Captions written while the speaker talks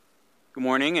Good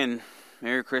morning and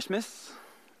Merry Christmas.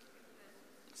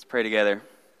 Let's pray together.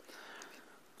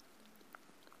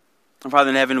 Our Father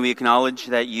in heaven, we acknowledge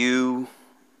that you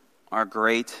are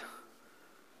great,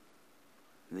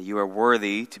 that you are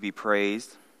worthy to be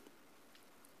praised.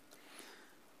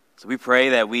 So we pray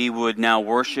that we would now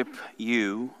worship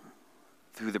you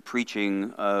through the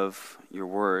preaching of your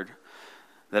word.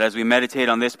 That as we meditate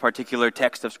on this particular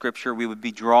text of Scripture, we would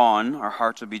be drawn, our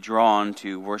hearts would be drawn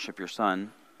to worship your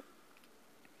Son.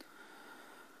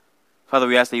 Father,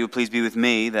 we ask that you would please be with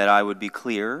me, that I would be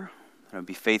clear, that I would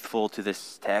be faithful to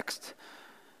this text,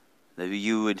 that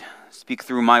you would speak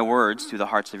through my words to the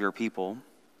hearts of your people.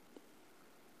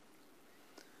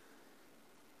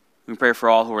 We pray for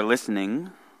all who are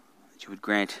listening, that you would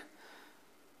grant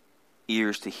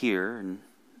ears to hear, and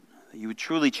that you would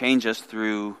truly change us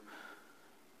through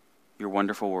your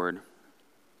wonderful word.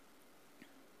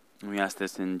 And we ask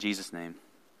this in Jesus' name.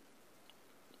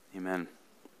 Amen.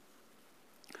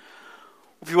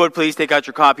 If you would, please take out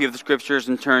your copy of the Scriptures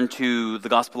and turn to the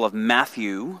Gospel of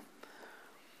Matthew.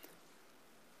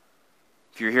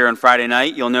 If you're here on Friday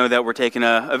night, you'll know that we're taking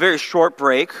a very short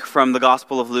break from the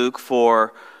Gospel of Luke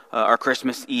for our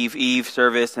Christmas Eve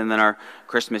service and then our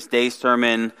Christmas Day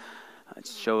sermon.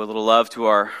 To show a little love to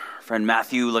our friend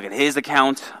Matthew, look at his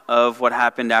account of what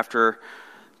happened after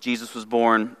Jesus was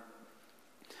born.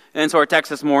 And so our text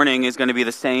this morning is going to be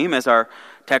the same as our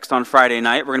text on Friday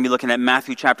night. We're going to be looking at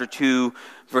Matthew chapter 2,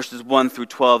 verses 1 through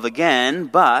 12 again,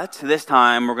 but this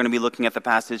time we're going to be looking at the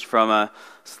passage from a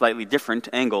slightly different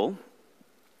angle.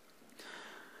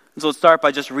 And so let's start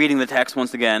by just reading the text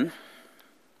once again.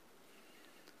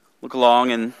 Look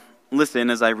along and listen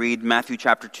as I read Matthew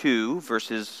chapter 2,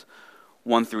 verses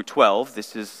 1 through 12.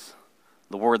 This is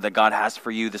the word that God has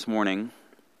for you this morning.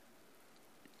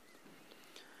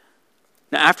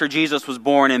 Now, after Jesus was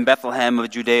born in Bethlehem of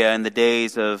Judea in the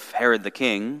days of Herod the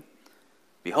king,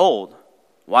 behold,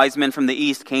 wise men from the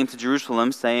east came to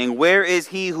Jerusalem, saying, "Where is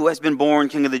he who has been born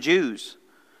King of the Jews?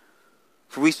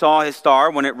 For we saw his star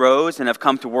when it rose and have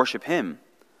come to worship him."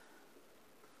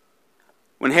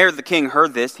 When Herod the king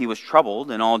heard this, he was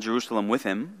troubled, and all Jerusalem with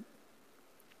him.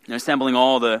 And assembling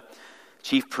all the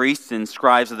chief priests and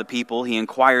scribes of the people, he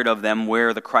inquired of them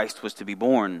where the Christ was to be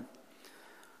born.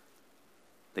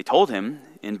 They told him,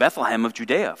 "In Bethlehem of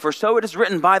Judea, for so it is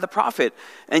written by the prophet,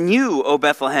 'And you, O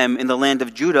Bethlehem, in the land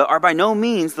of Judah, are by no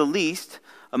means the least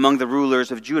among the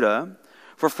rulers of Judah,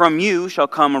 for from you shall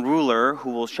come a ruler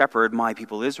who will shepherd my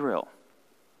people Israel.'"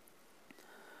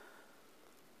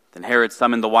 Then Herod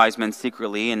summoned the wise men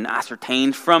secretly and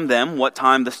ascertained from them what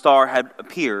time the star had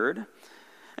appeared.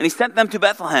 And he sent them to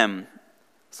Bethlehem,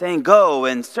 saying, "Go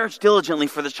and search diligently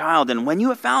for the child, and when you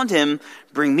have found him,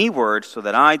 bring me word, so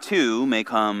that I too may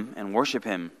come and worship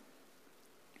him."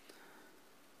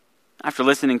 After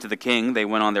listening to the king, they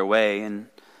went on their way, and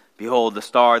behold, the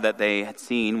star that they had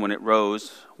seen when it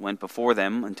rose went before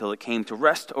them until it came to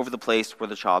rest over the place where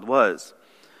the child was.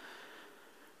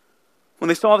 When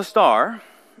they saw the star,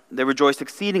 they rejoiced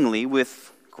exceedingly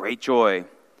with great joy.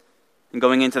 And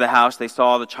going into the house, they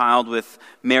saw the child with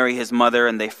Mary his mother,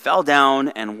 and they fell down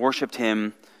and worshipped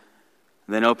him.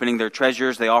 Then opening their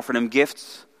treasures, they offered him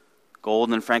gifts,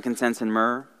 gold and frankincense and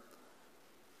myrrh.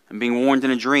 And being warned in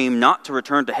a dream not to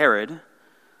return to Herod,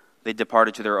 they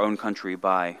departed to their own country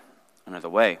by another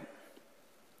way.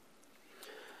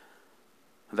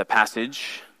 The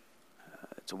passage,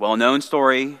 it's a well-known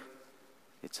story.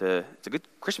 It's a good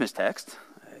Christmas text.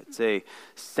 It's a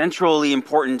centrally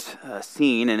important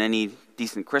scene in any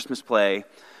decent Christmas play.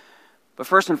 But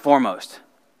first and foremost,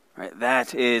 right,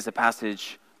 that is a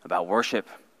passage about worship.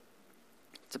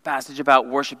 It's a passage about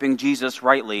worshiping Jesus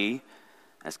rightly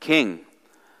as king.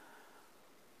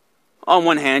 On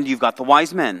one hand, you've got the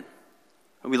wise men.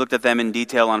 We looked at them in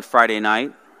detail on Friday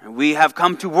night. We have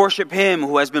come to worship him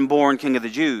who has been born King of the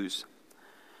Jews.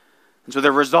 And so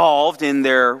they're resolved in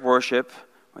their worship.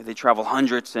 They travel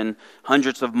hundreds and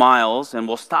hundreds of miles and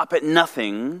will stop at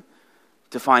nothing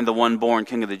to find the one born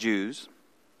King of the Jews.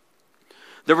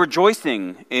 They're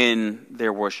rejoicing in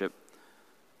their worship.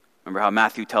 Remember how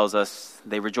Matthew tells us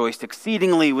they rejoiced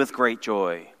exceedingly with great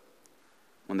joy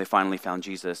when they finally found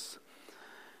Jesus.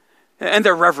 And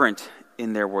they're reverent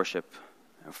in their worship.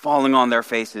 They're falling on their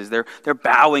faces. They're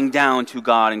bowing down to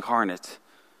God incarnate,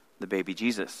 the baby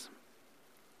Jesus.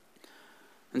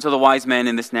 And so the wise men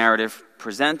in this narrative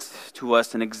present to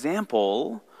us an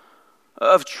example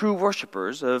of true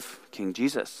worshipers of King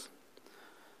Jesus.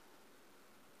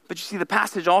 But you see, the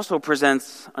passage also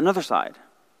presents another side,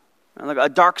 like a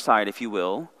dark side, if you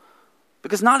will,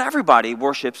 because not everybody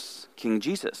worships King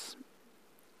Jesus.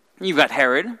 You've got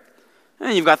Herod,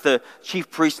 and you've got the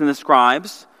chief priests and the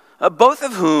scribes, both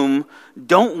of whom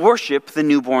don't worship the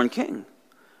newborn king.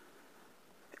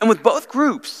 And with both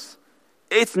groups,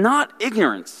 it's not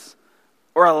ignorance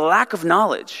or a lack of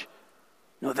knowledge.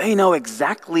 No, they know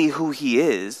exactly who he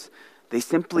is. They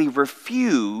simply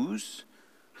refuse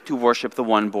to worship the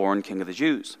one-born King of the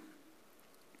Jews.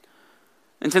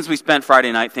 And since we spent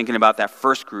Friday night thinking about that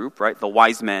first group, right, the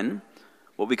wise men,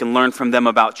 what we can learn from them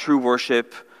about true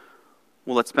worship,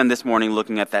 well, let's spend this morning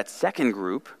looking at that second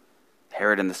group,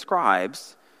 Herod and the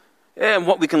scribes, and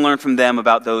what we can learn from them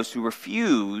about those who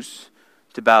refuse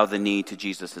to bow the knee to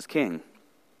Jesus as king.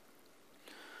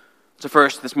 So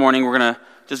first, this morning, we're going to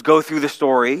just go through the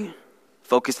story,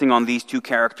 focusing on these two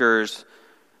characters.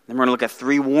 Then we're going to look at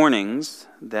three warnings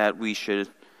that we should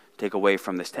take away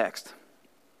from this text.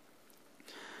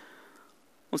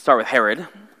 Let's start with Herod.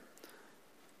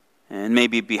 And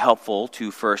maybe it'd be helpful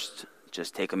to first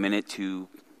just take a minute to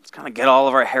just kind of get all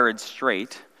of our Herods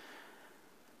straight.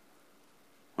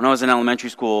 When I was in elementary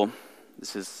school,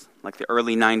 this is like the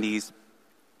early 90s,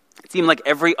 it seemed like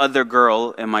every other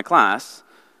girl in my class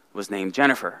was named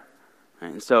Jennifer.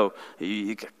 And so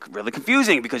you get really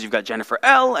confusing because you've got Jennifer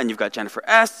L, and you've got Jennifer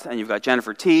S, and you've got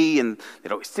Jennifer T, and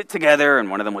they'd always sit together, and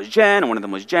one of them was Jen, and one of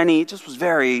them was Jenny. It just was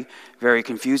very, very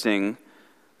confusing.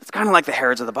 It's kind of like the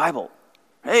Herods of the Bible.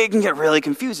 It can get really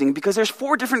confusing because there's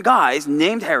 4 different guys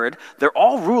named Herod. They're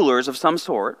all rulers of some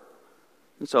sort.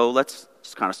 And so let's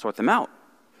just kind of sort them out.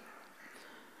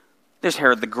 There's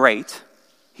Herod the Great.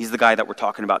 He's the guy that we're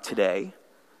talking about today.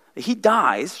 He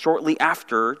dies shortly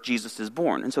after Jesus is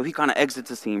born, and so he kind of exits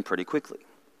the scene pretty quickly.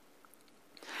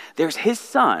 There's his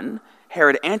son,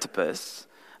 Herod Antipas.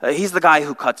 He's the guy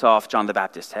who cuts off John the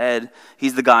Baptist's head.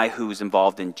 He's the guy who's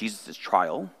involved in Jesus'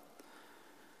 trial.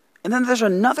 And then there's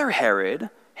another Herod,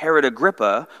 Herod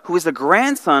Agrippa, who is the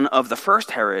grandson of the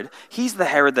first Herod. He's the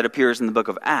Herod that appears in the book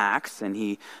of Acts, and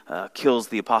he kills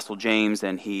the apostle James,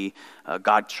 and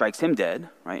God strikes him dead,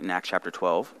 right, in Acts chapter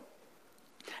 12.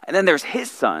 And then there's his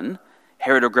son,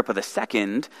 Herod Agrippa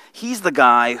II. He's the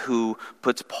guy who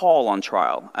puts Paul on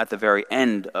trial at the very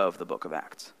end of the book of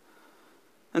Acts.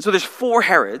 And so there's 4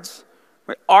 Herods.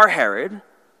 Right? Our Herod,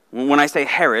 when I say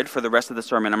Herod for the rest of the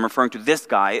sermon, I'm referring to this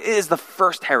guy, is the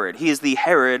first Herod. He is the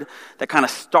Herod that kind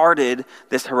of started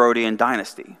this Herodian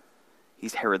dynasty.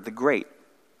 He's Herod the Great.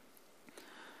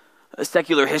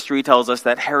 Secular history tells us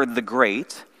that Herod the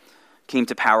Great came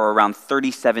to power around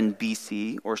 37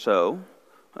 BC or so.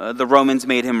 The Romans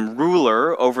made him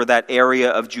ruler over that area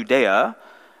of Judea,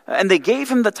 and they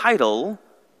gave him the title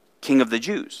King of the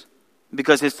Jews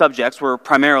because his subjects were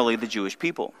primarily the Jewish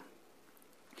people.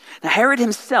 Now, Herod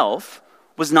himself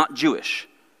was not Jewish.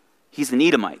 He's an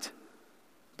Edomite,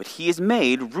 but he is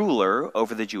made ruler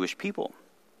over the Jewish people.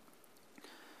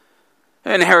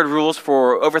 And Herod rules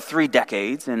for over 3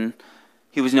 decades, and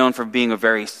he was known for being a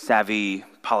very savvy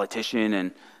politician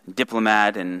and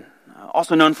diplomat, and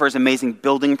also known for his amazing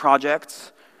building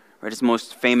projects. Right, his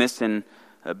most famous and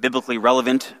biblically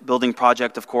relevant building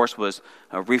project, of course, was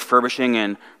refurbishing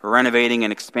and renovating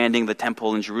and expanding the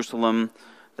temple in Jerusalem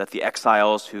that the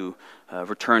exiles who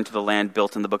returned to the land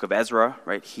built in the book of Ezra.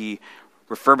 Right, he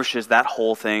refurbishes that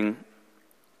whole thing.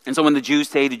 And so when the Jews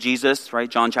say to Jesus, right,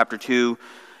 John chapter 2,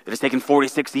 it has taken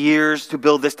 46 years to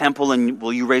build this temple, and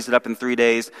will you raise it up in 3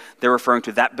 days? They're referring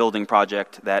to that building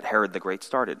project that Herod the Great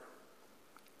started.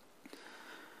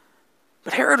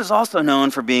 But Herod is also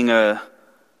known for being a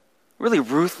really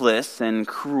ruthless and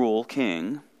cruel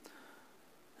king.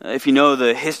 If you know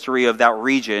the history of that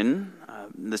region,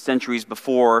 the centuries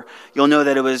before, you'll know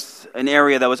that it was an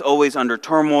area that was always under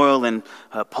turmoil and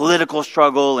political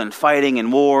struggle and fighting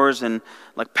and wars, and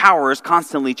like power is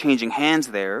constantly changing hands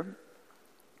there.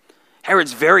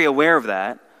 Herod's very aware of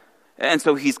that, and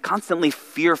so he's constantly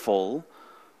fearful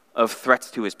of threats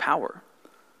to his power.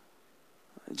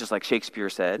 Just like Shakespeare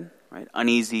said, right?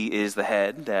 Uneasy is the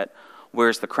head that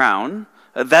wears the crown.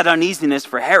 That uneasiness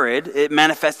for Herod, it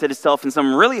manifested itself in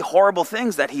some really horrible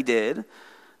things that he did,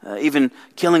 even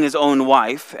killing his own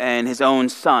wife and his own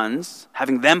sons,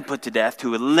 having them put to death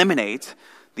to eliminate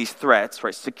these threats,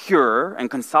 right? Secure and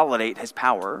consolidate his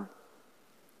power.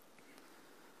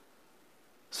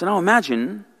 So now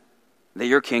imagine that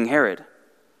you're King Herod.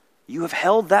 You have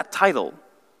held that title,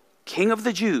 King of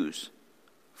the Jews,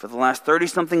 for the last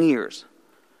 30-something years.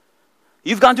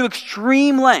 You've gone to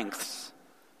extreme lengths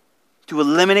to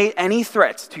eliminate any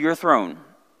threats to your throne.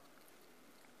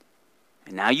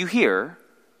 And now you hear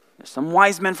there's some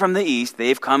wise men from the east.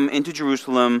 They've come into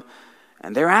Jerusalem,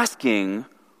 and they're asking,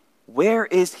 where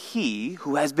is he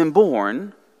who has been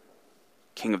born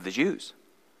King of the Jews?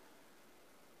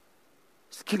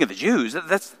 It's King of the Jews.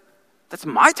 That's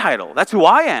my title. That's who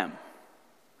I am.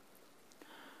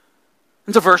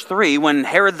 And so verse 3, when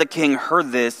Herod the king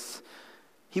heard this,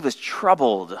 he was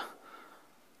troubled.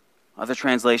 Other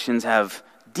translations have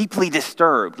deeply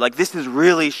disturbed, like this is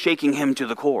really shaking him to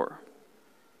the core.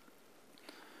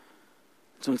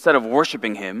 So instead of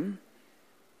worshiping him,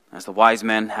 as the wise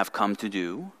men have come to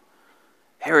do,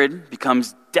 Herod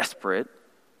becomes desperate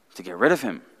to get rid of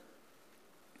him.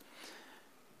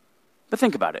 But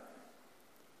think about it.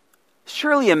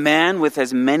 Surely a man with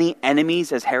as many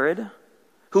enemies as Herod,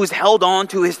 who's held on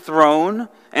to his throne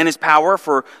and his power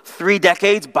for 3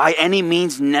 decades by any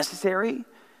means necessary,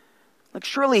 like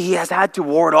surely he has had to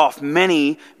ward off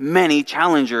many, many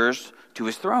challengers to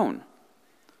his throne.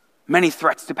 Many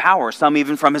threats to power, some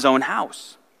even from his own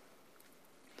house.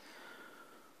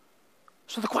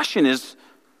 So the question is,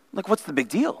 like, what's the big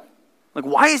deal? Like,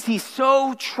 why is he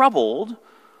so troubled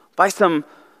by some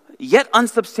yet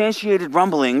unsubstantiated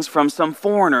rumblings from some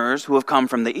foreigners who have come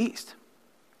from the east?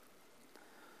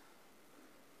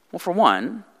 Well, for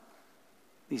one,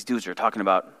 these dudes are talking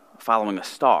about following a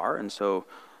star, and so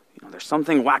there's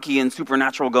something wacky and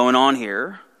supernatural going on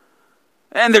here.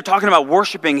 And they're talking about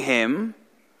worshiping him,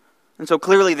 and so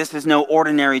clearly this is no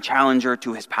ordinary challenger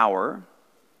to his power.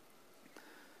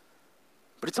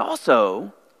 But it's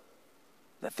also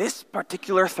that this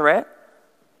particular threat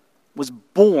was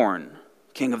born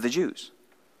King of the Jews.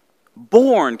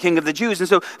 Born King of the Jews. And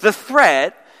so the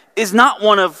threat is not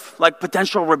one of like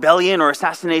potential rebellion or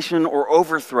assassination or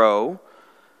overthrow.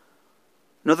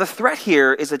 No, the threat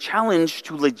here is a challenge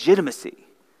to legitimacy.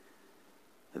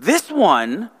 This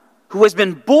one who has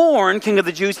been born King of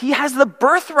the Jews, he has the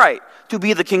birthright to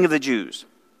be the King of the Jews.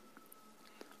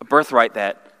 A birthright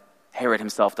that Herod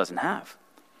himself doesn't have.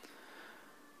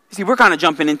 You see, we're kind of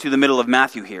jumping into the middle of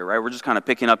Matthew here, right? We're just kind of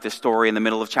picking up this story in the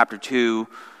middle of chapter 2.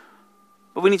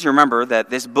 But we need to remember that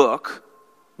this book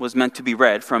was meant to be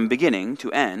read from beginning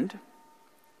to end.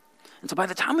 And so by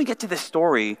the time we get to this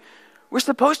story, we're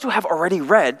supposed to have already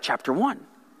read chapter 1,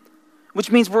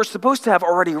 which means we're supposed to have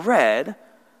already read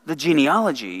the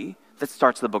genealogy that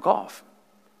starts the book off.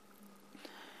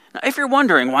 Now, if you're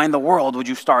wondering why in the world would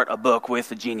you start a book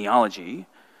with a genealogy,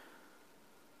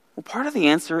 well, part of the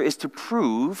answer is to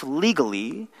prove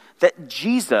legally that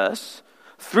Jesus,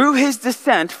 through his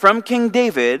descent from King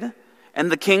David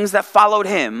and the kings that followed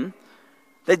him,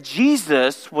 that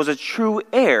Jesus was a true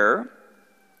heir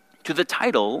to the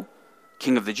title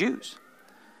King of the Jews.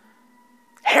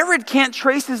 Herod can't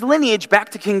trace his lineage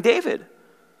back to King David.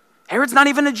 Herod's not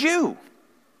even a Jew.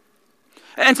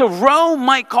 And so Rome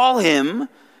might call him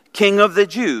King of the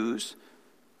Jews,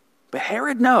 but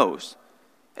Herod knows.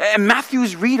 And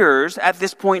Matthew's readers at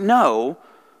this point know,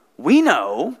 we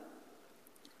know,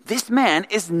 this man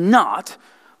is not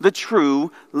the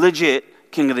true,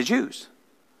 legit King of the Jews.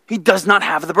 He does not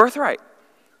have the birthright.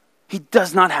 He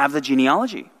does not have the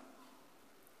genealogy.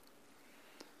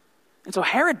 And so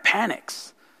Herod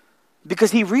panics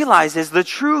because he realizes the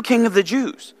true King of the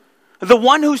Jews, the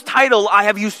one whose title I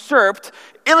have usurped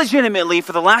illegitimately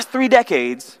for the last 3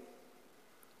 decades,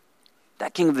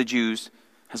 that King of the Jews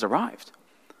has arrived.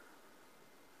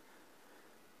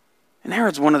 And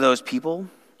Herod's one of those people,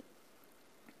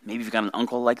 maybe you've got an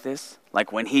uncle like this,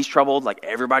 like when he's troubled, like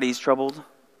everybody's troubled.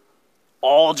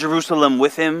 All Jerusalem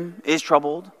with him is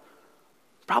troubled,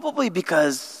 probably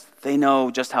because they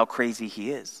know just how crazy he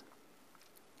is.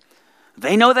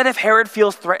 They know that if Herod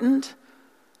feels threatened,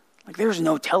 like there's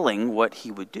no telling what he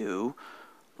would do.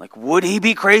 Like, would he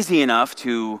be crazy enough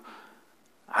to,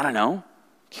 I don't know,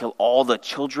 kill all the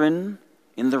children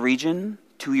in the region,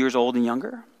 2 years old and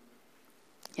younger?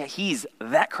 Yeah, he's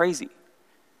that crazy.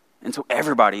 And so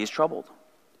everybody is troubled.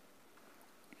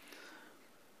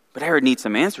 But Herod needs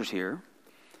some answers here.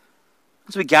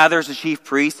 So he gathers the chief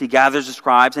priests, he gathers the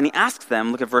scribes, and he asks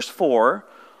them, look at verse 4,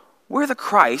 where the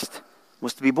Christ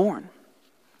was to be born.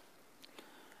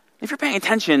 If you're paying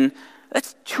attention,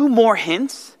 that's 2 more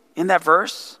hints in that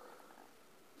verse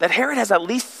that Herod has at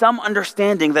least some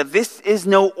understanding that this is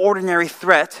no ordinary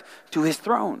threat to his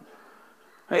throne.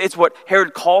 It's what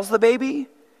Herod calls the baby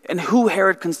and who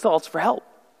Herod consults for help.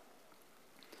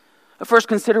 First,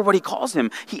 consider what he calls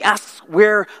him. He asks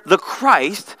where the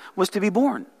Christ was to be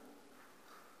born.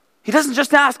 He doesn't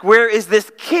just ask, where is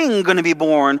this king going to be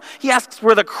born? He asks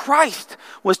where the Christ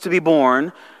was to be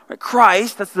born.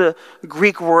 Christ, that's the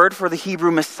Greek word for the Hebrew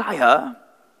Messiah,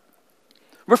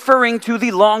 referring to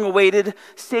the long-awaited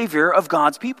Savior of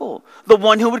God's people, the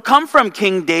one who would come from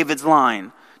King David's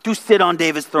line to sit on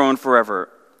David's throne forever.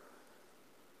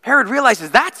 Herod realizes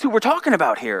that's who we're talking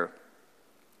about here.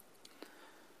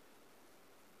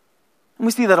 And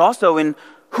we see that also in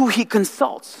who he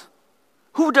consults.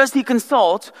 Who does he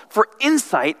consult for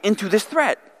insight into this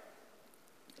threat?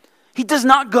 He does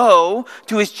not go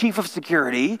to his chief of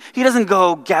security. He doesn't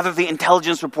go gather the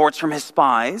intelligence reports from his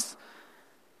spies.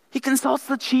 He consults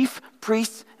the chief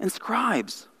priests and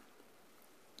scribes.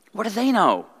 What do they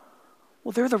know?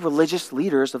 Well, they're the religious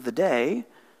leaders of the day.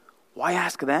 Why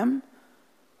ask them?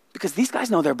 Because these guys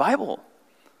know their Bible.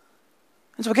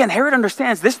 And so again, Herod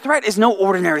understands this threat is no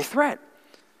ordinary threat.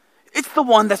 It's the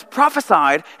one that's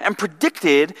prophesied and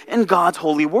predicted in God's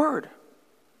holy word.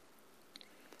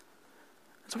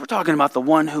 So we're talking about the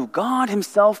one who God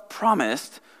himself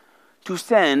promised to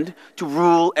send to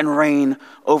rule and reign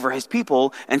over his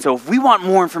people. And so if we want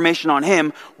more information on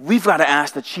him, we've got to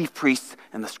ask the chief priests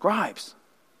and the scribes.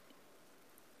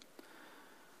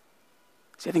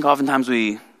 See, I think oftentimes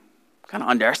we kind of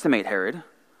underestimate Herod.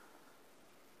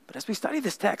 But as we study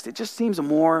this text, it just seems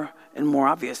more and more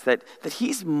obvious that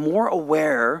he's more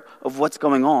aware of what's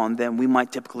going on than we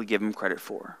might typically give him credit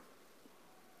for.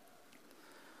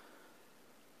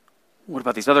 What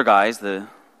about these other guys, the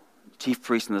chief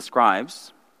priests and the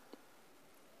scribes?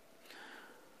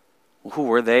 Well, who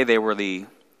were they? They were the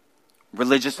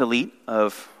religious elite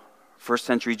of first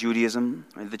century Judaism.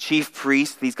 The chief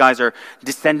priests, these guys are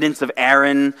descendants of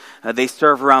Aaron. They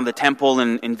serve around the temple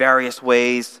in various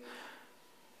ways.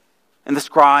 And the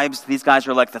scribes, these guys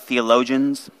are like the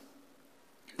theologians.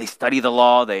 They study the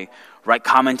law. They write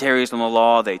commentaries on the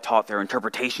law. They taught their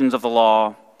interpretations of the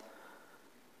law.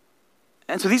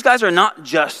 And so these guys are not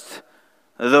just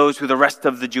those who the rest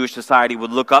of the Jewish society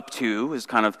would look up to as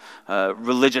kind of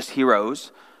religious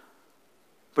heroes.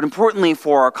 But importantly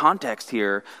for our context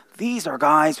here, these are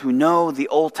guys who know the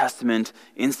Old Testament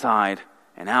inside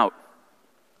and out.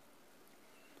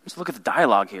 Let's look at the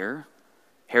dialogue here.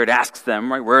 Herod asks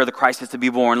them, right, where the Christ is to be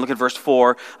born. Look at verse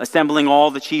 4. Assembling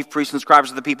all the chief priests and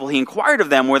scribes of the people, he inquired of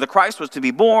them where the Christ was to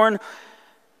be born.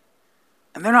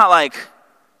 And they're not like,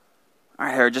 all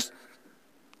right, Herod, just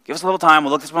give us a little time.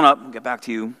 We'll look this one up and get back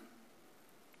to you.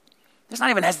 There's not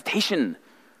even hesitation.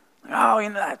 Like, oh,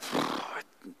 I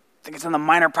think it's in the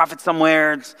Minor Prophets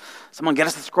somewhere. Someone get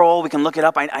us the scroll. We can look it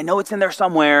up. I know it's in there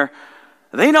somewhere.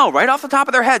 They know, right off the top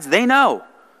of their heads, they know.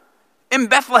 In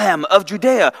Bethlehem of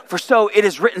Judea, for so it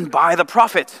is written by the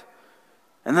prophet.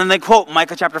 And then they quote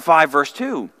Micah chapter 5, verse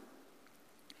 2.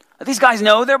 These guys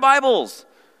know their Bibles.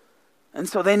 And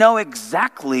so they know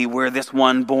exactly where this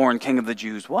one born King of the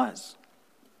Jews was.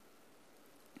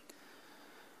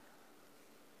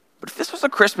 But if this was a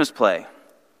Christmas play,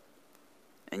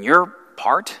 and your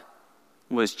part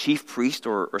was chief priest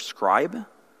or scribe,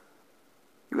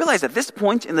 you realize at this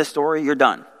point in the story, you're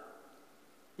done.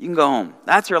 You can go home.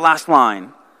 That's your last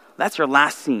line. That's your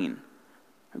last scene.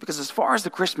 Because as far as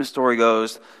the Christmas story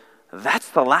goes, that's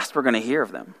the last we're going to hear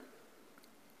of them.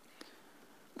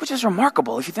 Which is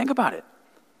remarkable if you think about it.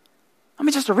 Let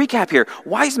me just a recap here.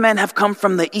 Wise men have come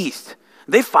from the east.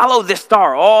 They followed this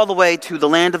star all the way to the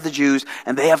land of the Jews,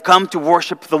 and they have come to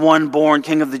worship the one born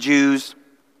King of the Jews.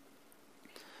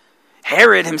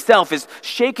 Herod himself is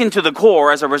shaken to the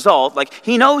core as a result. Like,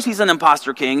 he knows he's an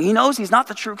imposter king. He knows he's not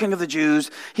the true king of the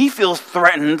Jews. He feels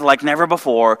threatened like never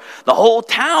before. The whole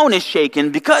town is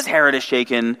shaken because Herod is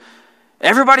shaken.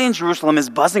 Everybody in Jerusalem is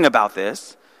buzzing about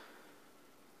this.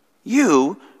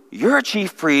 You're a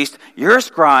chief priest. You're a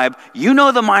scribe. You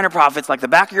know the minor prophets like the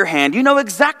back of your hand. You know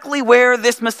exactly where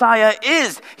this Messiah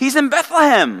is. He's in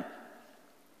Bethlehem.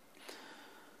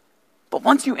 But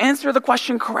once you answer the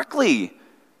question correctly,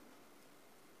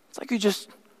 it's like you just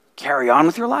carry on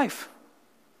with your life.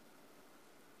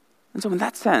 And so in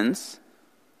that sense,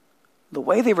 the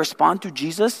way they respond to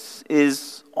Jesus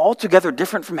is altogether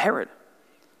different from Herod.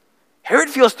 Herod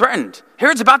feels threatened.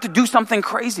 Herod's about to do something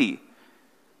crazy.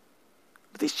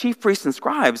 But these chief priests and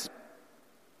scribes,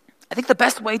 I think the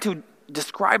best way to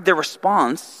describe their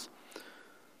response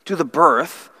to the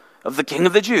birth of the King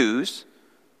of the Jews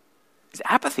is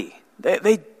apathy.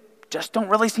 They just don't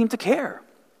really seem to care.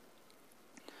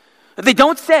 They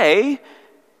don't say,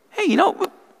 hey,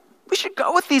 we should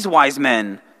go with these wise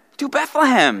men to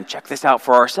Bethlehem. Check this out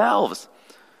for ourselves.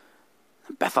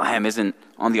 Bethlehem isn't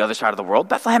on the other side of the world.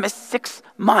 Bethlehem is 6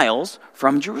 miles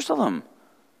from Jerusalem.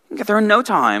 You can get there in no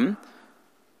time.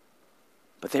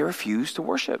 But they refuse to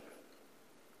worship.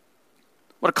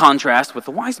 What a contrast with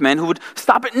the wise men who would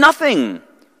stop at nothing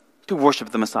to worship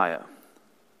the Messiah.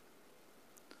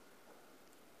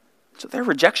 So their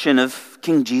rejection of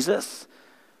King Jesus,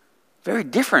 very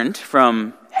different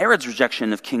from Herod's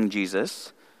rejection of King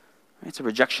Jesus. It's a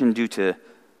rejection due to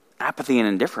apathy and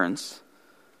indifference,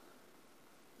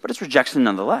 but it's rejection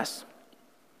nonetheless.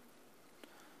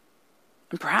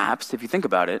 And perhaps, if you think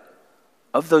about it,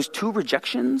 of those two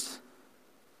rejections,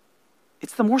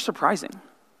 it's the more surprising.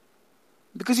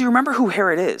 Because you remember who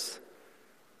Herod is.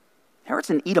 Herod's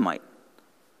an Edomite.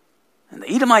 And the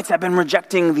Edomites have been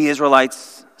rejecting the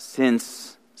Israelites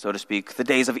since, so to speak, the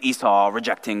days of Esau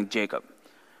rejecting Jacob.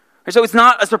 So it's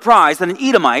not a surprise that an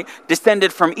Edomite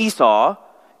descended from Esau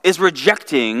is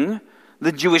rejecting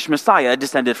the Jewish Messiah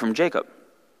descended from Jacob.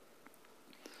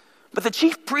 But the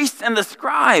chief priests and the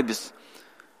scribes,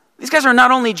 these guys are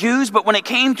not only Jews, but when it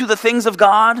came to the things of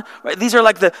God, right, these are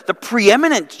like the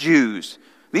preeminent Jews.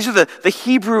 These are the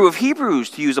Hebrew of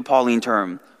Hebrews, to use a Pauline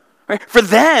term. Right? For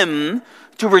them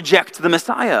to reject the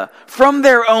Messiah from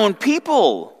their own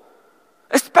people,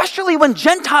 especially when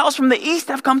Gentiles from the east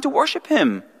have come to worship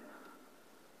him.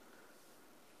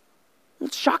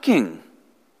 It's shocking.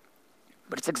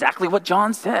 But it's exactly what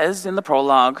John says in the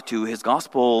prologue to his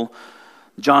gospel.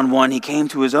 John 1, he came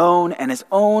to his own, and his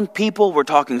own people, we're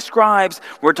talking scribes,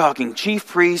 we're talking chief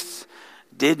priests,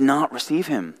 did not receive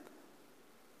him.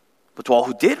 But to all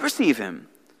who did receive him,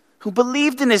 who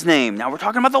believed in his name, now we're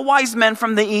talking about the wise men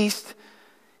from the east,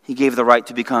 he gave the right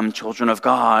to become children of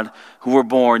God, who were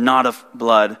born not of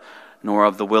blood, nor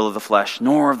of the will of the flesh,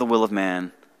 nor of the will of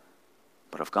man,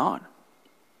 but of God.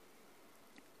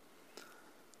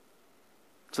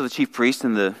 So the chief priests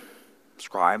and the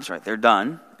scribes, right, they're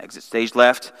done. Exit stage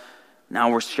left. Now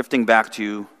we're shifting back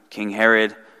to King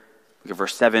Herod. Look at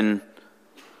verse 7.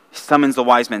 He summons the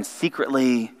wise men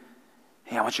secretly.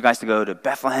 Hey, I want you guys to go to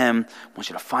Bethlehem. I want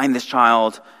you to find this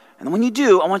child. And then when you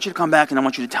do, I want you to come back and I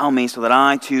want you to tell me so that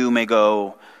I too may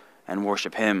go and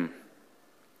worship him.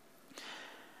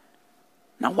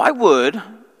 Now, why would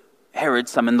Herod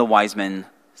summon the wise men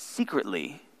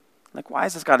secretly? Like, why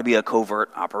has this got to be a covert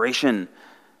operation?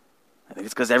 I think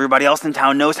it's because everybody else in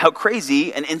town knows how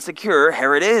crazy and insecure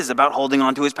Herod is about holding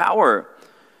on to his power.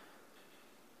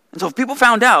 And so if people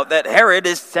found out that Herod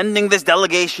is sending this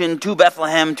delegation to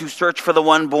Bethlehem to search for the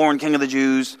one born king of the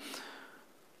Jews,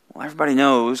 well, everybody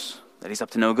knows that he's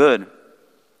up to no good.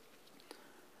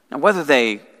 Now, whether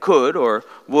they could or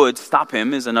would stop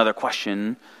him is another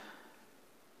question.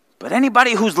 But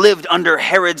anybody who's lived under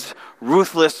Herod's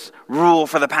ruthless rule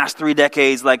for the past 3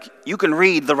 decades, like, you can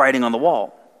read the writing on the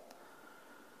wall.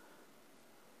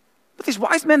 But these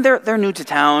wise men, they're new to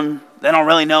town. They don't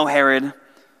really know Herod.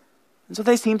 And so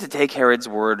they seem to take Herod's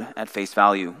word at face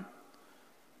value.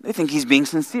 They think he's being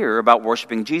sincere about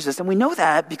worshiping Jesus. And we know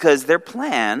that because their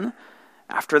plan,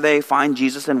 after they find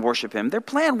Jesus and worship him, their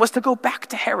plan was to go back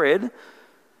to Herod.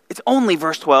 It's only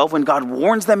verse 12, when God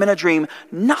warns them in a dream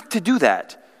not to do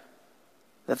that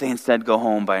they instead go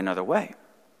home by another way.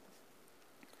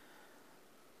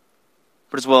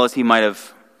 But as well as he might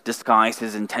have disguised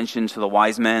his intention to the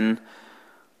wise men,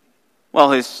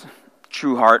 well, his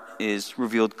true heart is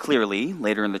revealed clearly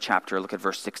later in the chapter. Look at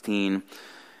verse 16.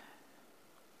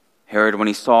 Herod, when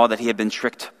he saw that he had been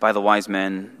tricked by the wise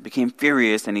men, became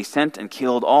furious, and he sent and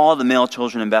killed all the male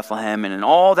children in Bethlehem and in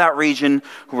all that region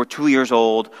who were 2 years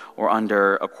old or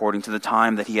under, according to the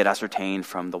time that he had ascertained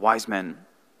from the wise men.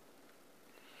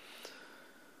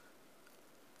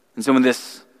 And so in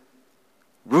this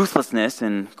ruthlessness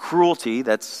and cruelty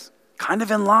that's kind of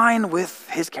in line with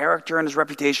his character and his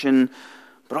reputation,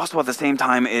 but also at the same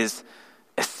time is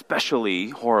especially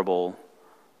horrible.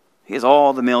 He has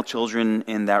all the male children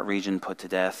in that region put to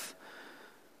death.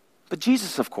 But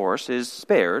Jesus, of course, is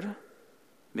spared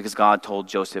because God told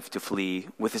Joseph to flee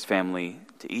with his family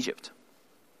to Egypt.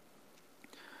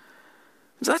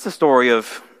 And so that's the story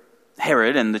of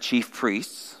Herod and the chief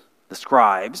priests, the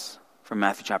scribes, from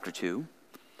Matthew chapter 2.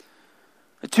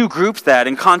 The two groups that,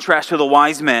 in contrast to the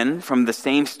wise men from the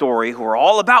same story who are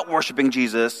all about worshiping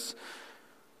Jesus,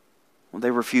 well,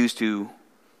 they refuse to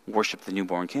worship the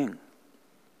newborn king.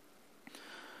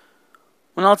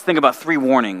 Well, now let's think about 3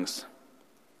 warnings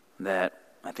that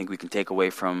I think we can take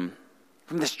away from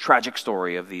this tragic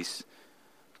story of these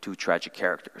 2 tragic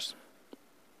characters.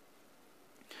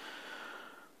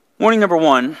 Warning number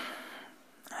 1,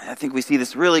 I think we see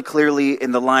this really clearly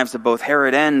in the lives of both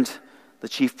Herod and the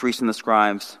chief priests and the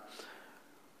scribes.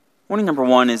 Warning number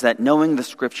 1 is that knowing the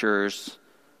scriptures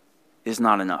is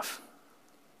not enough.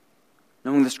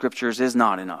 Knowing the scriptures is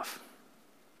not enough.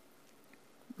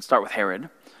 Let's start with Herod.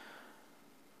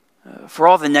 For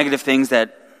all the negative things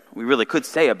that we really could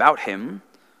say about him,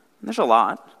 and there's a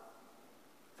lot,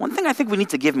 one thing I think we need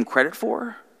to give him credit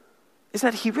for is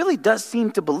that he really does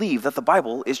seem to believe that the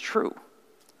Bible is true.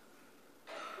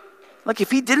 Like,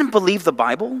 if he didn't believe the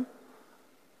Bible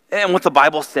and what the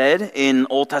Bible said in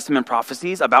Old Testament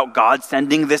prophecies about God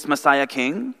sending this Messiah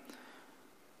king,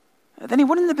 then he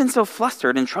wouldn't have been so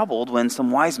flustered and troubled when some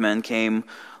wise men came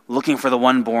looking for the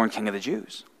one born king of the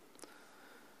Jews.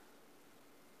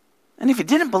 And if he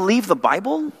didn't believe the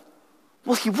Bible,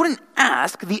 Well, he wouldn't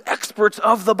ask the experts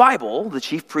of the Bible, the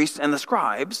chief priests and the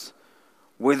scribes,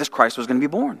 where this Christ was going to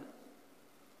be born.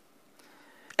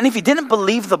 And if he didn't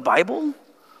believe the Bible,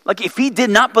 like if he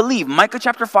did not believe Micah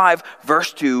chapter 5,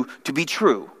 verse 2 to be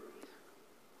true,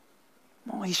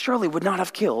 well, he surely would not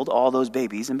have killed all those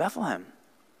babies in Bethlehem.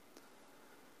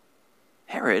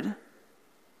 Herod,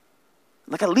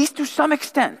 like at least to some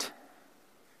extent,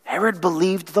 Herod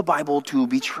believed the Bible to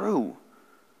be true.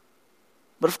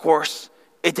 But of course,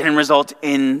 it didn't result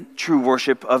in true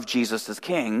worship of Jesus as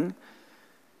king.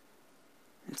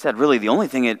 Instead, really, the only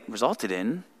thing it resulted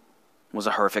in was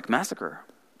a horrific massacre.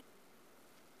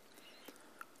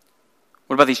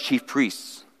 What about these chief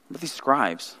priests? What about these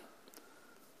scribes?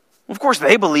 Well, of course,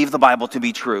 they believe the Bible to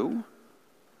be true.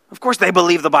 Of course, they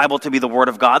believe the Bible to be the Word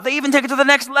of God. They even take it to the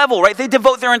next level, right? They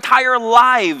devote their entire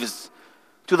lives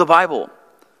to the Bible.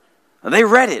 They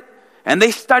read it, and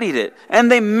they studied it,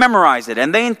 and they memorized it,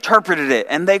 and they interpreted it,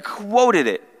 and they quoted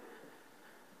it.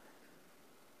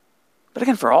 But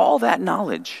again, for all that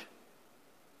knowledge,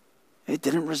 it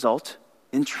didn't result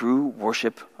in true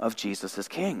worship of Jesus as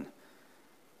king.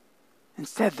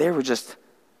 Instead, they were just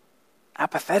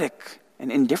apathetic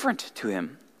and indifferent to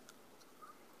him.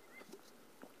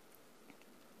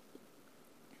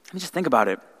 Let me just think about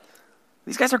it.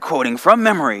 These guys are quoting from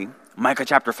memory Micah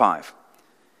chapter 5.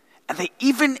 And they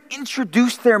even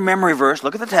introduce their memory verse,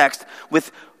 look at the text,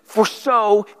 with, "For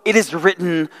so it is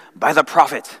written by the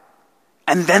prophet."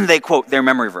 And then they quote their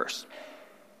memory verse.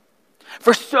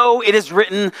 For so it is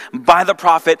written by the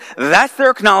prophet. That's their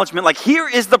acknowledgement. Like, here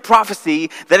is the prophecy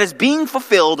that is being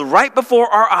fulfilled right before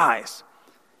our eyes.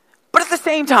 But at the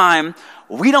same time,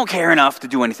 we don't care enough to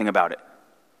do anything about it.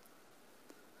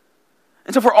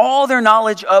 And so for all their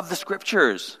knowledge of the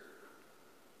scriptures,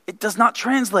 it does not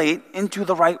translate into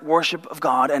the right worship of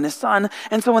God and his Son.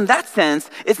 And so in that sense,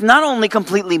 it's not only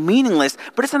completely meaningless,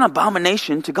 but it's an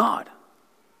abomination to God.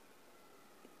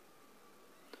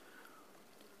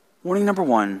 Warning number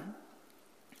 1,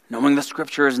 knowing the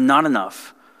scripture is not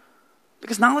enough,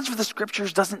 because knowledge of the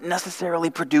scriptures doesn't necessarily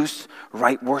produce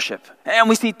right worship. And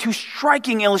we see 2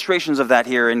 striking illustrations of that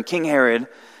here in King Herod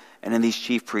and in these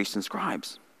chief priests and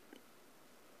scribes.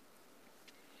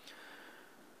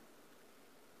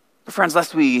 But friends,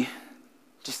 lest we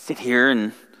just sit here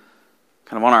and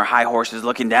kind of on our high horses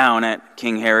looking down at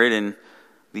King Herod and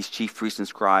these chief priests and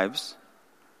scribes,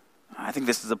 I think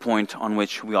this is a point on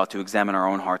which we ought to examine our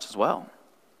own hearts as well.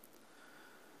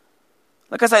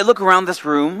 Like, as I look around this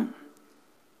room,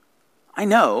 I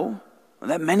know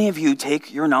that many of you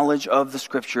take your knowledge of the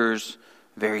scriptures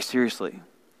very seriously.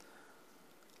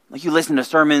 Like, you listen to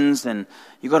sermons and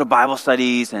you go to Bible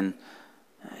studies and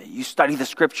you study the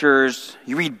scriptures,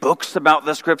 you read books about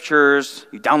the scriptures,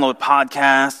 you download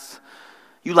podcasts,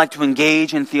 you like to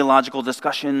engage in theological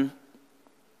discussion.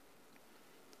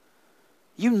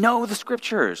 You know the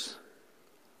scriptures.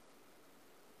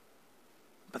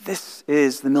 But this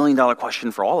is the million-dollar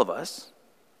question for all of us.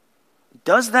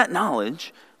 Does that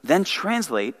knowledge then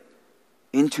translate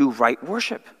into right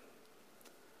worship?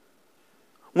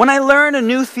 When I learn a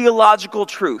new theological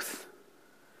truth,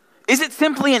 is it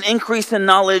simply an increase in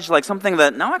knowledge, like something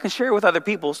that now I can share with other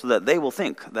people so that they will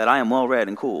think that I am well-read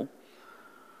and cool?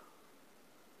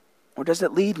 Or does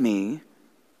it lead me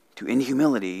to, in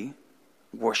humility,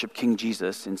 worship King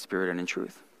Jesus in spirit and in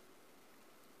truth?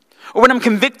 Or when I'm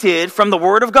convicted from the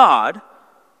Word of God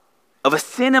of a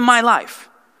sin in my life,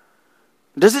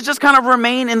 does it just kind of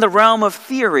remain in the realm of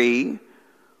theory,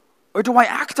 or do I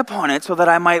act upon it so that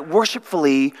I might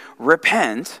worshipfully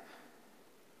repent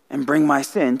and bring my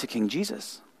sin to King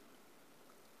Jesus?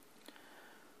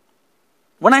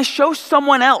 When I show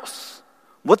someone else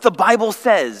what the Bible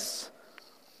says,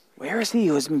 where is he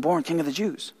who has been born King of the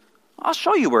Jews? I'll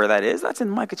show you where that is. That's in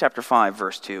Micah chapter 5,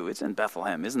 verse 2. It's in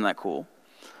Bethlehem. Isn't that cool?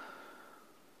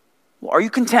 Well, are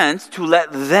you content to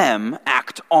let them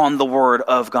act on the word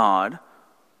of God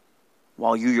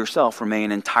while you yourself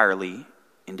remain entirely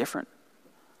indifferent?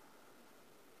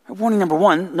 Warning number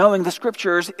 1, knowing the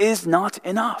scriptures is not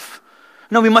enough.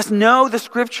 No, we must know the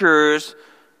scriptures,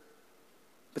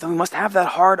 but then we must have that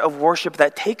heart of worship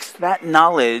that takes that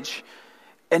knowledge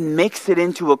and makes it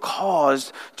into a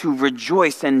cause to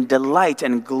rejoice and delight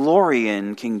and glory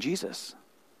in King Jesus.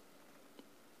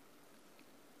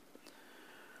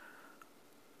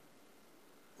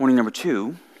 Warning number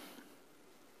 2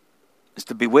 is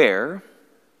to beware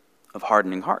of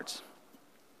hardening hearts.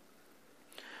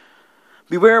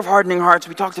 Beware of hardening hearts.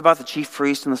 We talked about the chief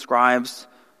priests and the scribes,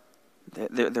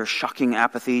 their shocking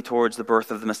apathy towards the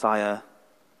birth of the Messiah,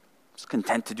 just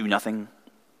content to do nothing.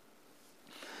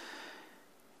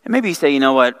 And maybe you say, you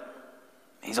know what,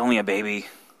 he's only a baby.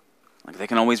 Like they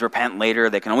can always repent later.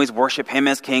 They can always worship him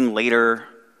as king later.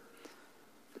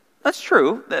 That's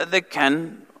true. They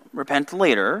can repent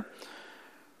later.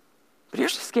 But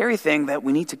here's the scary thing that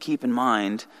we need to keep in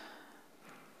mind.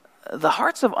 The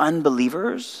hearts of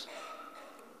unbelievers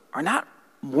are not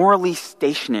morally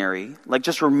stationary, like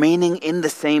just remaining in the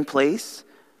same place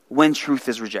when truth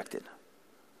is rejected.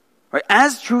 Right?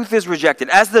 As truth is rejected,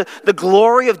 as the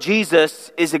glory of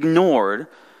Jesus is ignored,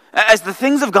 as the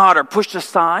things of God are pushed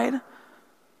aside,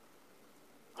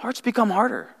 hearts become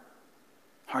harder.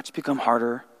 Hearts become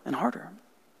harder and harder.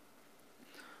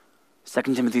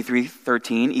 2 Timothy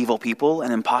 3:13, evil people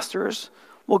and imposters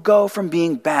will go from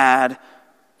being bad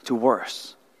to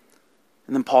worse.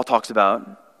 And then Paul talks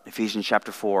about, Ephesians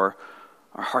chapter 4,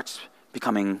 our hearts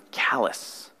becoming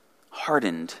callous,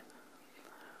 hardened.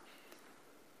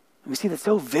 And we see that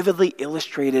so vividly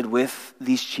illustrated with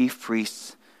these chief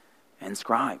priests and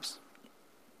scribes.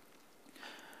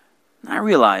 And I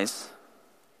realize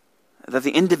that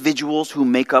the individuals who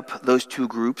make up those two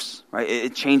groups, right,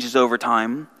 it changes over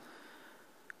time.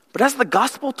 But as the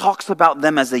gospel talks about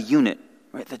them as a unit,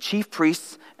 right, the chief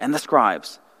priests and the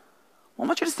scribes, I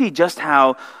want you to see just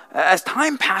how, as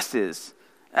time passes,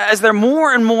 as they're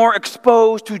more and more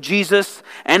exposed to Jesus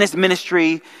and his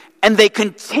ministry, and they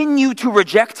continue to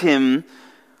reject him,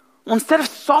 well, instead of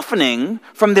softening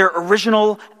from their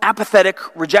original apathetic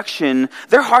rejection,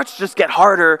 their hearts just get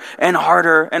harder and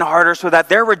harder and harder, so that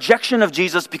their rejection of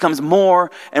Jesus becomes more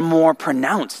and more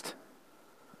pronounced.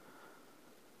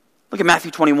 Look at Matthew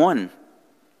 21.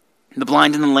 The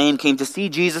blind and the lame came to see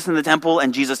Jesus in the temple,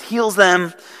 and Jesus heals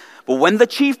them. But when the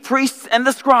chief priests and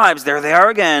the scribes, there they are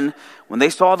again, when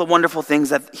they saw the wonderful things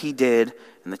that he did,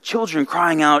 and the children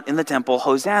crying out in the temple,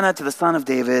 Hosanna to the Son of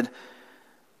David,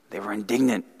 they were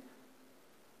indignant.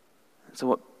 And so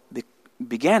what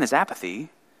began as apathy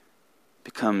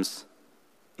becomes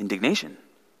indignation.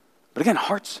 But again,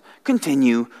 hearts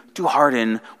continue to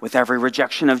harden with every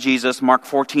rejection of Jesus. Mark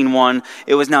 14:1,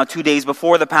 it was now 2 days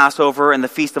before the Passover and the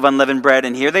Feast of Unleavened Bread,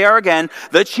 and here they are again,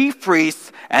 the chief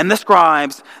priests and the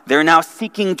scribes. They're now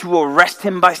seeking to arrest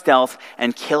him by stealth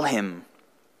and kill him.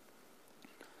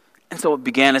 And so what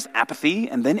began as apathy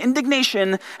and then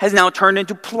indignation has now turned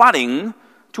into plotting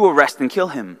to arrest and kill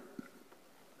him.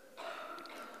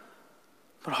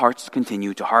 But hearts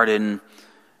continue to harden.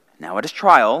 Now at his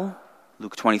trial,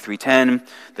 Luke 23:10,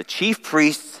 the chief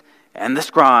priests and the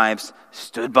scribes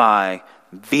stood by,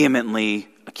 vehemently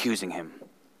accusing him.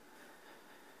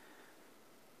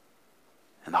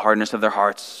 And the hardness of their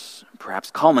hearts perhaps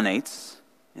culminates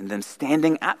in them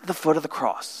standing at the foot of the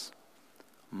cross,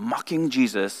 mocking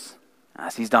Jesus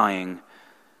as he's dying.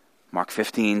 Mark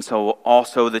 15, so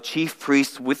also the chief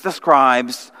priests with the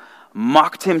scribes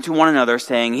mocked him to one another,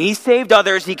 saying, he saved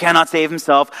others, he cannot save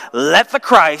himself. Let the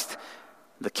Christ,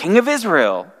 the King of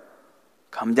Israel,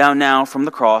 come down now from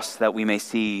the cross that we may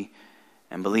see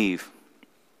and believe.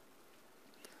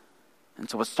 And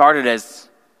so what started as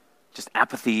just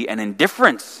apathy and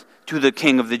indifference to the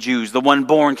King of the Jews, the one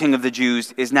born King of the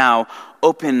Jews, is now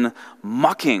open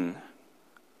mocking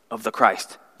of the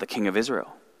Christ, the King of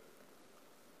Israel.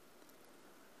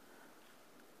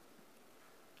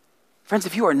 Friends,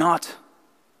 if you are not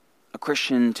a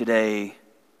Christian today,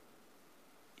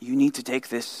 you need to take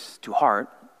this to heart.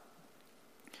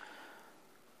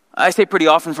 I say pretty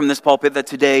often from this pulpit that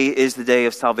today is the day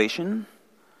of salvation.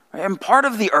 Right? And part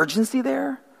of the urgency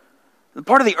there,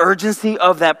 part of the urgency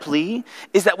of that plea,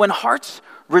 is that when hearts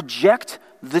reject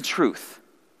the truth,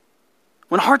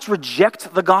 when hearts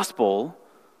reject the gospel,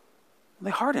 they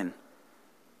harden.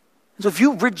 And so if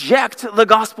you reject the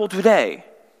gospel today,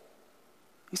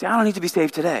 you say, I don't need to be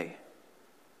saved today.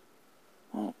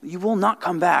 Well, you will not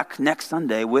come back next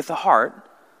Sunday with a heart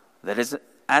that is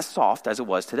as soft as it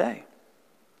was today.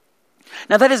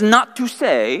 Now, that is not to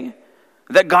say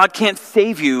that God can't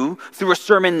save you through a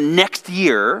sermon next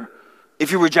year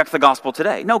if you reject the gospel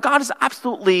today. No, God is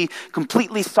absolutely,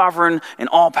 completely sovereign and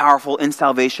all-powerful in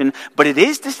salvation. But it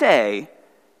is to say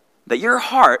that your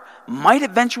heart might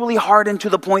eventually harden to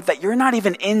the point that you're not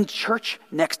even in church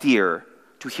next year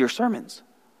to hear sermons.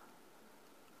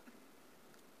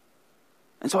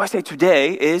 And so I say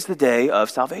today is the day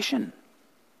of salvation.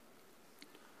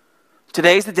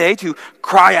 Today is the day to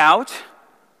cry out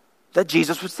that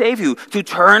Jesus would save you, to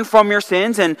turn from your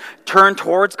sins and turn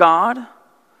towards God,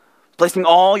 placing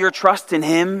all your trust in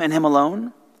him and him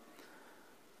alone.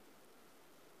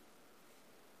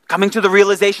 Coming to the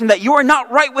realization that you are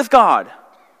not right with God.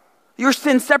 Your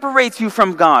sin separates you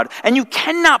from God, and you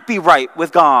cannot be right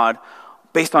with God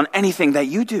based on anything that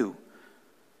you do.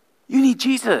 You need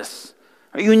Jesus.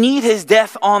 You need his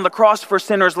death on the cross for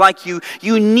sinners like you.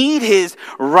 You need his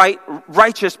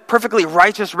perfectly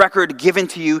righteous record given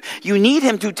to you. You need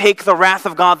him to take the wrath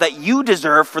of God that you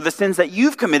deserve for the sins that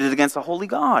you've committed against a holy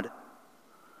God.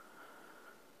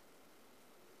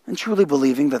 And truly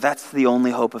believing that that's the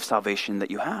only hope of salvation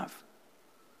that you have.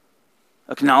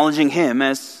 Acknowledging him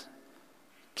as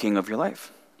king of your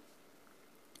life.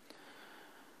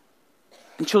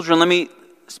 And children, let me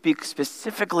speak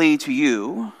specifically to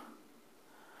you.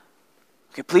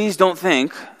 Okay, please don't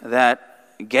think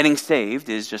that getting saved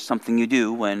is just something you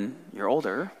do when you're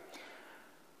older.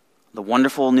 The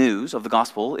wonderful news of the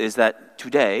gospel is that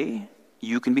today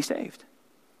you can be saved.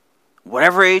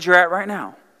 Whatever age you're at right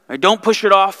now. Right? Don't push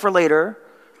it off for later.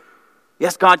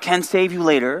 Yes, God can save you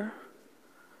later.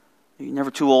 You're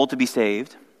never too old to be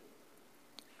saved.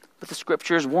 But the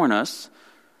scriptures warn us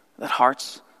that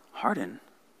hearts harden.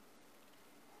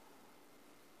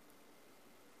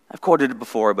 I've quoted it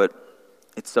before, but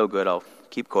it's so good I'll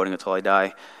keep quoting it till I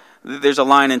die. There's a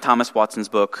line in Thomas Watson's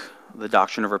book, The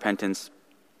Doctrine of Repentance.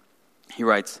 He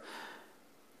writes,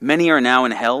 "Many are now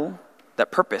in hell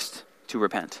that purposed to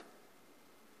repent."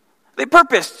 They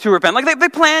purposed to repent. Like they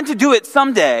plan to do it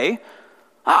someday.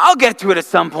 I'll get to it at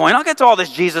some point. I'll get to all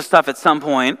this Jesus stuff at some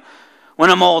point when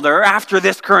I'm older, after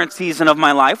this current season of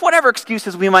my life. Whatever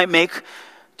excuses we might make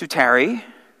to tarry.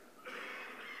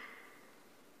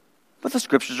 But the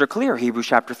scriptures are clear. Hebrews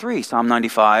chapter 3, Psalm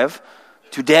 95.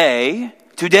 Today,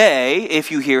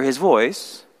 if you hear his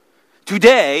voice, do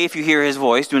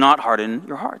not harden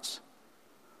your hearts.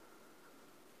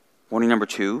 Warning number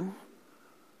 2,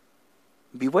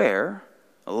 beware,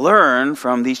 learn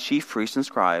from these chief priests and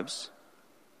scribes.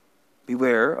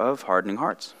 Beware of hardening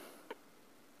hearts.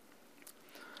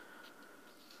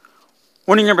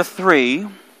 Warning number 3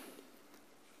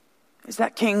 is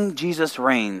that King Jesus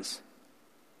reigns.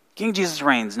 King Jesus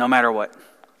reigns no matter what.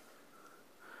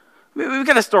 We've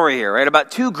got a story here, right, about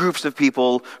 2 groups of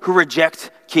people who reject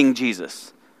King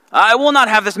Jesus. I will not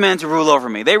have this man to rule over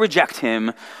me. They reject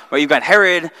him. Well, you've got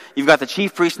Herod, you've got the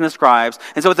chief priests and the scribes.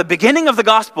 And so at the beginning of the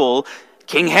gospel,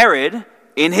 King Herod,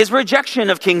 in his rejection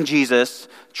of King Jesus,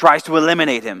 tries to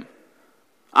eliminate him.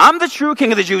 I'm the true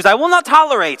king of the Jews. I will not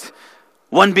tolerate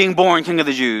one being born king of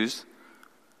the Jews.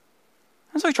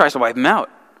 And so he tries to wipe him out.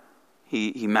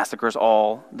 He massacres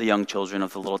all the young children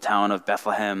of the little town of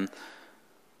Bethlehem.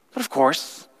 But of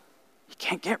course, you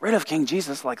can't get rid of King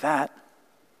Jesus like that.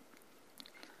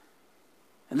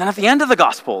 And then at the end of the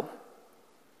gospel,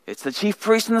 it's the chief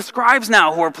priests and the scribes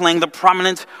now who are playing the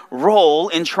prominent role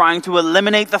in trying to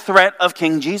eliminate the threat of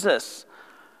King Jesus.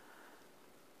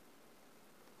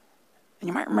 And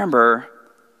you might remember,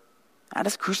 at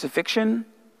his crucifixion,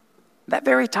 that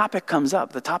very topic comes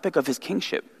up, the topic of his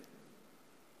kingship.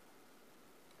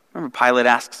 Remember, Pilate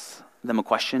asks them a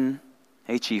question.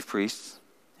 Hey, chief priests,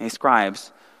 hey,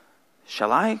 scribes,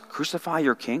 shall I crucify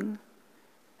your king?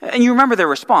 And you remember their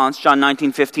response, John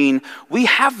 19:15, we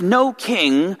have no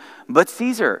king but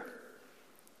Caesar.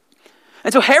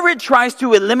 And so Herod tries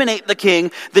to eliminate the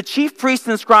king. The chief priests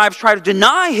and scribes try to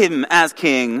deny him as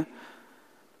king.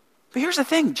 But here's the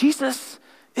thing, Jesus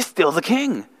is still the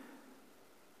king.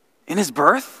 In his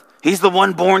birth, he's the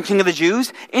one born king of the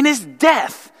Jews. In his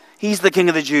death, he's the king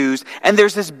of the Jews. And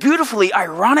there's this beautifully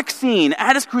ironic scene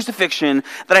at his crucifixion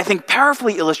that I think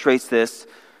powerfully illustrates this.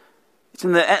 It's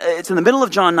in the middle of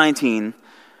John 19,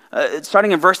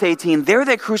 starting in verse 18. There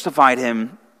they crucified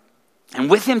him, and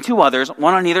with him 2 others,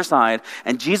 one on either side,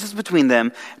 and Jesus between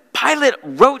them. Pilate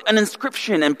wrote an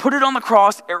inscription and put it on the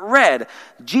cross. It read,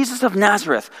 Jesus of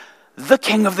Nazareth, the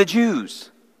King of the Jews.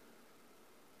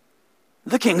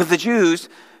 The King of the Jews.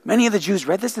 Many of the Jews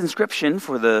read this inscription,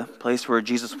 for the place where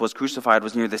Jesus was crucified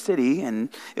was near the city, and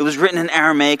it was written in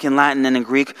Aramaic, in Latin, and in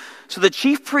Greek. So the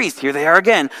chief priests, here they are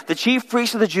again, the chief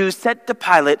priests of the Jews said to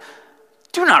Pilate,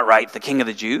 do not write the King of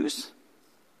the Jews,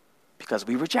 because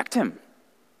we reject him.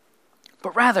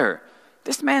 But rather,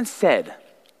 this man said,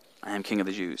 I am King of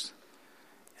the Jews.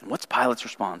 And what's Pilate's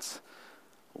response?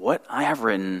 What I have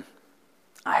written,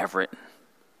 I have written.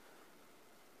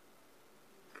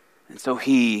 And so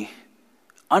he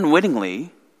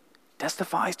unwittingly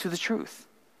testifies to the truth.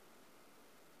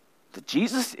 That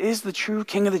Jesus is the true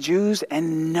King of the Jews,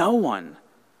 and no one,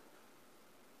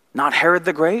 not Herod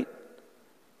the Great,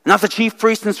 not the chief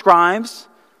priests and scribes,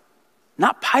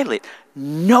 not Pilate,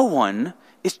 no one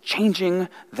is changing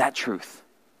that truth.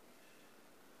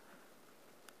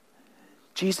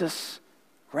 Jesus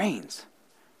reigns.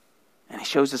 And he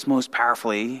shows this most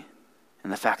powerfully in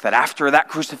the fact that after that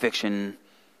crucifixion,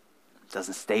 he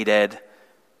doesn't stay dead,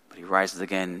 but he rises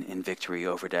again in victory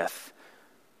over death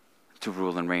to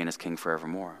rule and reign as king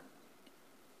forevermore.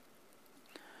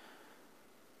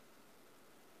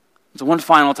 So one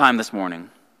final time this morning,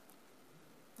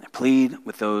 I plead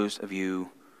with those of you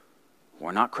who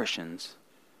are not Christians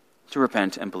to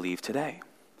repent and believe today.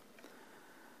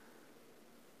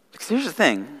 Because here's the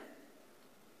thing.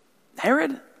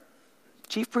 Herod,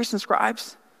 chief priests and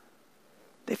scribes,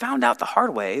 they found out the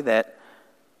hard way that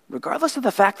regardless of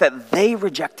the fact that they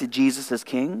rejected Jesus as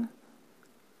king,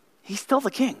 he's still the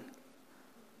king.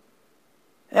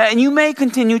 And you may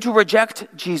continue to reject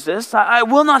Jesus. I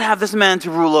will not have this man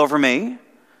to rule over me.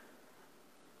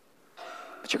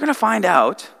 But you're going to find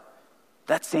out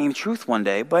that same truth one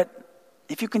day. But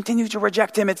if you continue to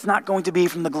reject him, it's not going to be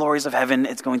from the glories of heaven.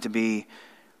 It's going to be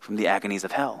from the agonies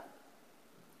of hell.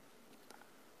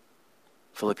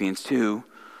 Philippians 2,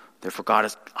 therefore God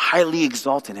has highly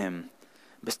exalted him,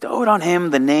 bestowed on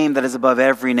him the name that is above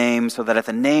every name, so that at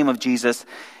the name of Jesus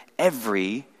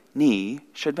every knee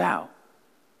should bow.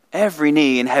 Every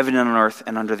knee in heaven and on earth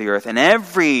and under the earth, and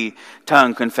every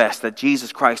tongue confess that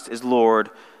Jesus Christ is Lord,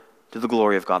 to the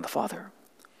glory of God the Father.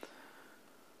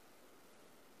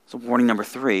 So warning number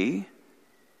 3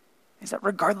 is that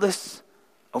regardless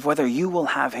of whether you will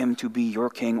have him to be your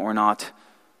king or not,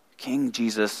 King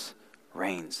Jesus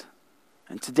reigns.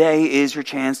 And today is your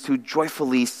chance to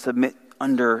joyfully submit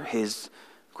under his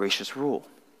gracious rule.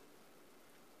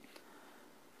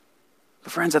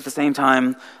 But friends, at the same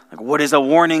time, what is a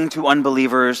warning to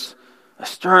unbelievers, a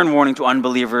stern warning to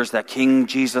unbelievers that King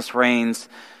Jesus reigns,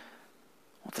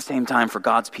 at the same time for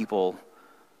God's people,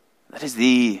 that is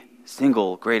the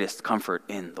single greatest comfort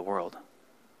in the world.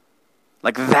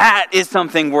 That is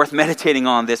something worth meditating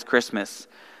on this Christmas.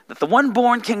 That the one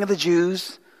born King of the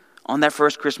Jews on that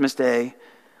first Christmas day,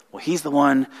 well, he's the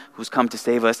one who's come to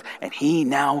save us, and he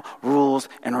now rules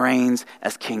and reigns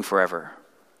as king forever.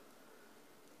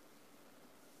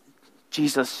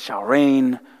 Jesus shall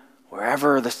reign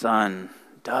wherever the sun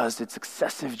does its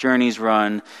successive journeys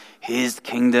run. His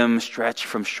kingdom stretch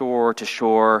from shore to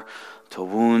shore, till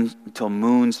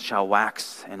moons shall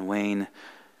wax and wane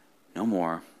no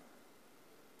more.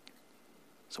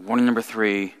 So warning number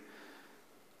 3,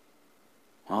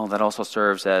 well, that also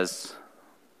serves as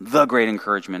the great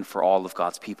encouragement for all of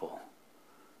God's people.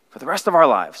 For the rest of our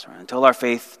lives, right, until our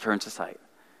faith turns to sight,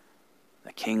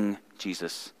 that King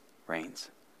Jesus reigns.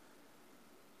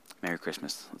 Merry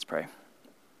Christmas. Let's pray.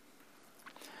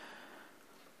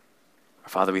 Our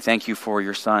Father, we thank you for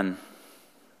your Son,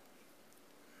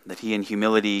 that he in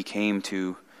humility came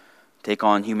to take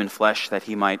on human flesh, that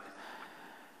he might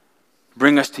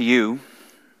bring us to you.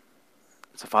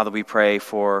 So, Father, we pray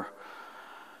for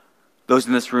those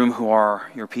in this room who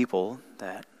are your people,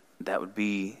 that would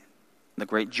be the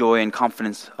great joy and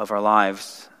confidence of our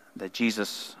lives, that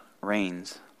Jesus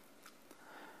reigns.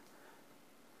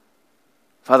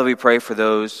 Father, we pray for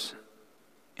those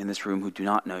in this room who do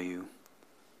not know you.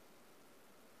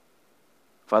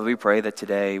 Father, we pray that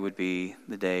today would be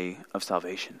the day of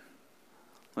salvation,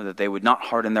 that they would not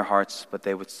harden their hearts, but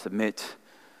they would submit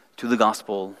to the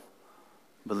gospel,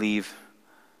 believe,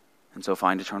 and so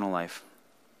find eternal life.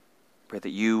 Pray that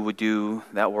you would do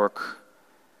that work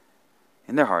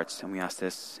in their hearts, and we ask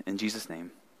this in Jesus'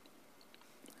 name.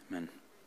 Amen.